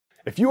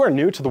If you are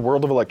new to the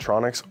world of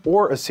electronics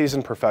or a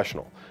seasoned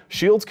professional,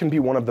 Shields can be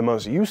one of the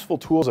most useful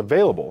tools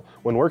available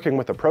when working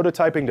with a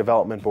prototyping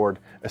development board,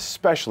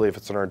 especially if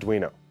it's an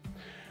Arduino.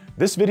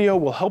 This video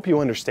will help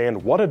you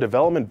understand what a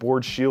development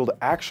board shield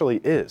actually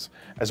is,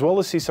 as well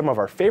as see some of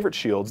our favorite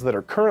shields that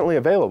are currently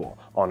available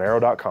on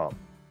Arrow.com.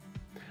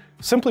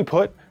 Simply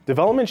put,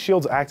 development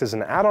shields act as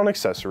an add-on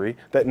accessory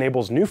that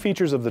enables new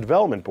features of the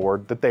development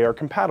board that they are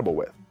compatible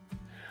with.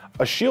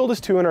 A shield is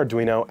to an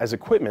Arduino as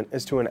equipment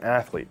is to an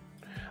athlete.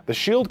 The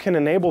shield can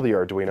enable the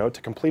Arduino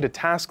to complete a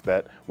task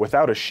that,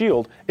 without a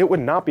shield, it would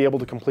not be able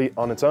to complete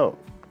on its own.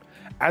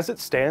 As it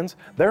stands,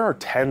 there are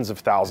tens of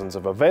thousands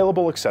of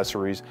available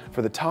accessories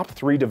for the top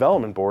 3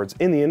 development boards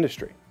in the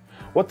industry.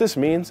 What this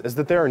means is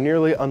that there are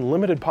nearly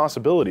unlimited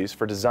possibilities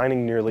for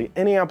designing nearly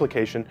any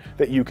application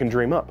that you can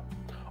dream up.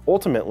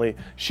 Ultimately,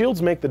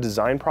 shields make the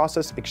design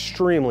process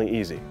extremely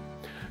easy.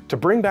 To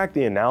bring back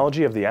the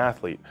analogy of the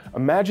athlete,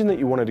 imagine that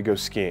you wanted to go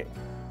skiing.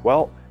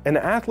 Well, an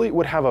athlete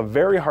would have a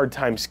very hard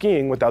time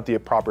skiing without the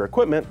proper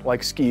equipment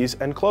like skis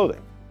and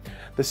clothing.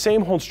 The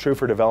same holds true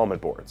for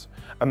development boards.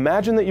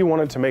 Imagine that you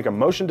wanted to make a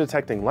motion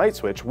detecting light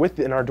switch with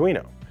an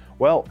Arduino.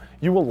 Well,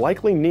 you will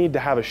likely need to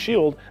have a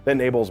shield that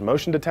enables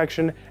motion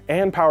detection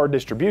and power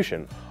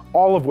distribution,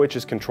 all of which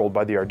is controlled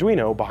by the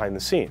Arduino behind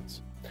the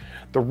scenes.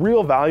 The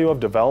real value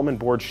of development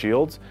board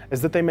shields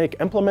is that they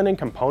make implementing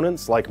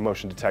components like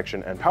motion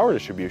detection and power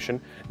distribution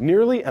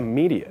nearly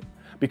immediate,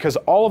 because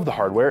all of the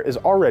hardware is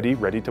already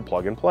ready to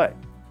plug and play.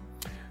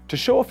 To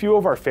show a few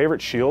of our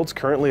favorite shields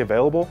currently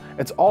available,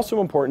 it's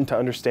also important to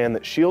understand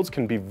that shields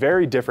can be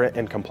very different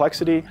in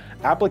complexity,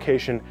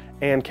 application,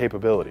 and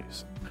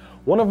capabilities.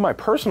 One of my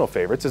personal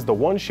favorites is the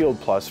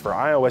OneShield Plus for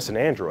iOS and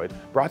Android,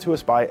 brought to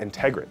us by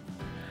Integrate.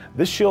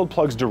 This shield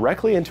plugs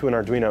directly into an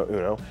Arduino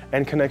Uno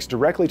and connects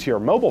directly to your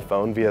mobile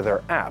phone via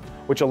their app,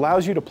 which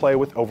allows you to play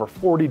with over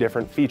 40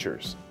 different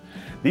features.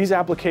 These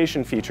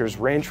application features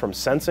range from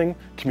sensing,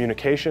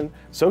 communication,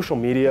 social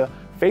media,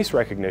 face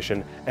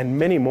recognition, and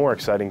many more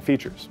exciting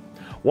features.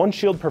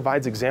 OneShield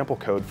provides example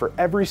code for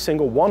every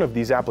single one of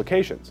these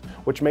applications,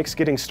 which makes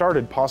getting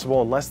started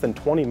possible in less than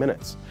 20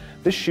 minutes.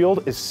 This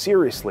shield is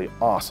seriously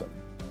awesome.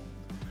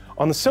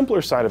 On the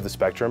simpler side of the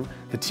spectrum,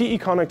 the TE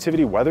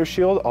Connectivity Weather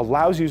Shield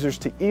allows users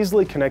to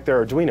easily connect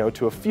their Arduino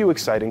to a few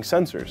exciting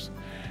sensors.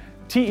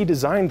 TE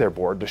designed their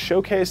board to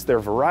showcase their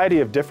variety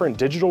of different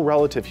digital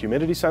relative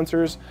humidity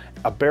sensors,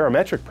 a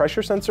barometric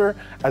pressure sensor,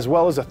 as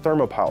well as a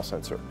thermopile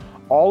sensor,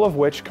 all of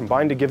which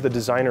combine to give the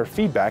designer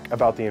feedback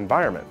about the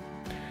environment.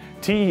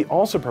 TE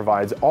also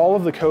provides all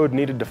of the code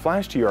needed to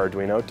flash to your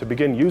Arduino to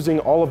begin using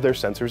all of their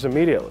sensors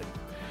immediately.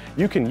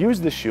 You can use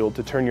this shield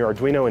to turn your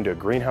Arduino into a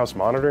greenhouse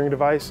monitoring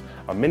device,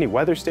 a mini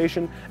weather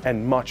station,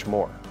 and much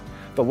more.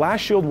 The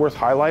last shield worth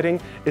highlighting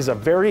is a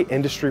very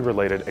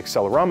industry-related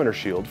accelerometer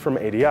shield from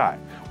ADI,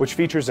 which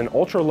features an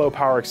ultra-low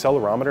power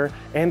accelerometer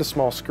and a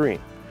small screen.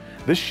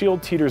 This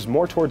shield teeters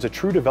more towards a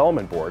true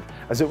development board,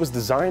 as it was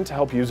designed to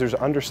help users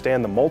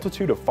understand the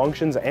multitude of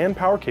functions and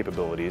power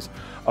capabilities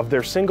of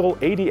their single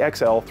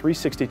ADXL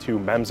 362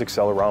 MEMS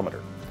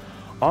accelerometer.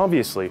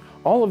 Obviously,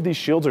 all of these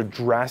shields are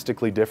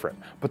drastically different,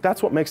 but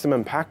that's what makes them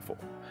impactful.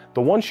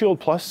 The OneShield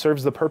Plus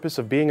serves the purpose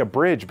of being a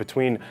bridge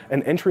between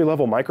an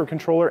entry-level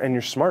microcontroller and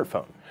your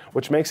smartphone,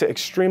 which makes it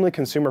extremely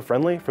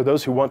consumer-friendly for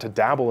those who want to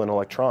dabble in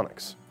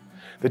electronics.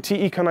 The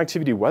TE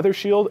Connectivity Weather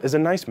Shield is a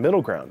nice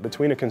middle ground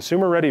between a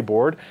consumer-ready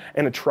board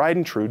and a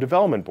tried-and-true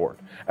development board,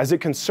 as it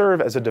can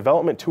serve as a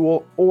development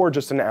tool or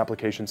just an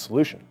application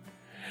solution.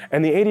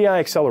 And the ADI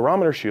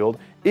Accelerometer Shield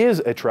is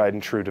a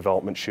tried-and-true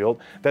development shield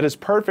that is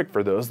perfect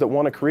for those that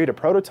want to create a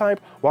prototype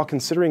while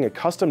considering a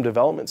custom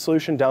development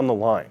solution down the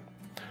line.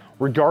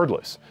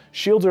 Regardless,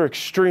 shields are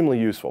extremely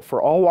useful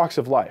for all walks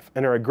of life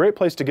and are a great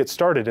place to get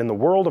started in the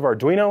world of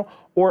Arduino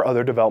or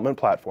other development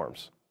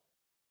platforms.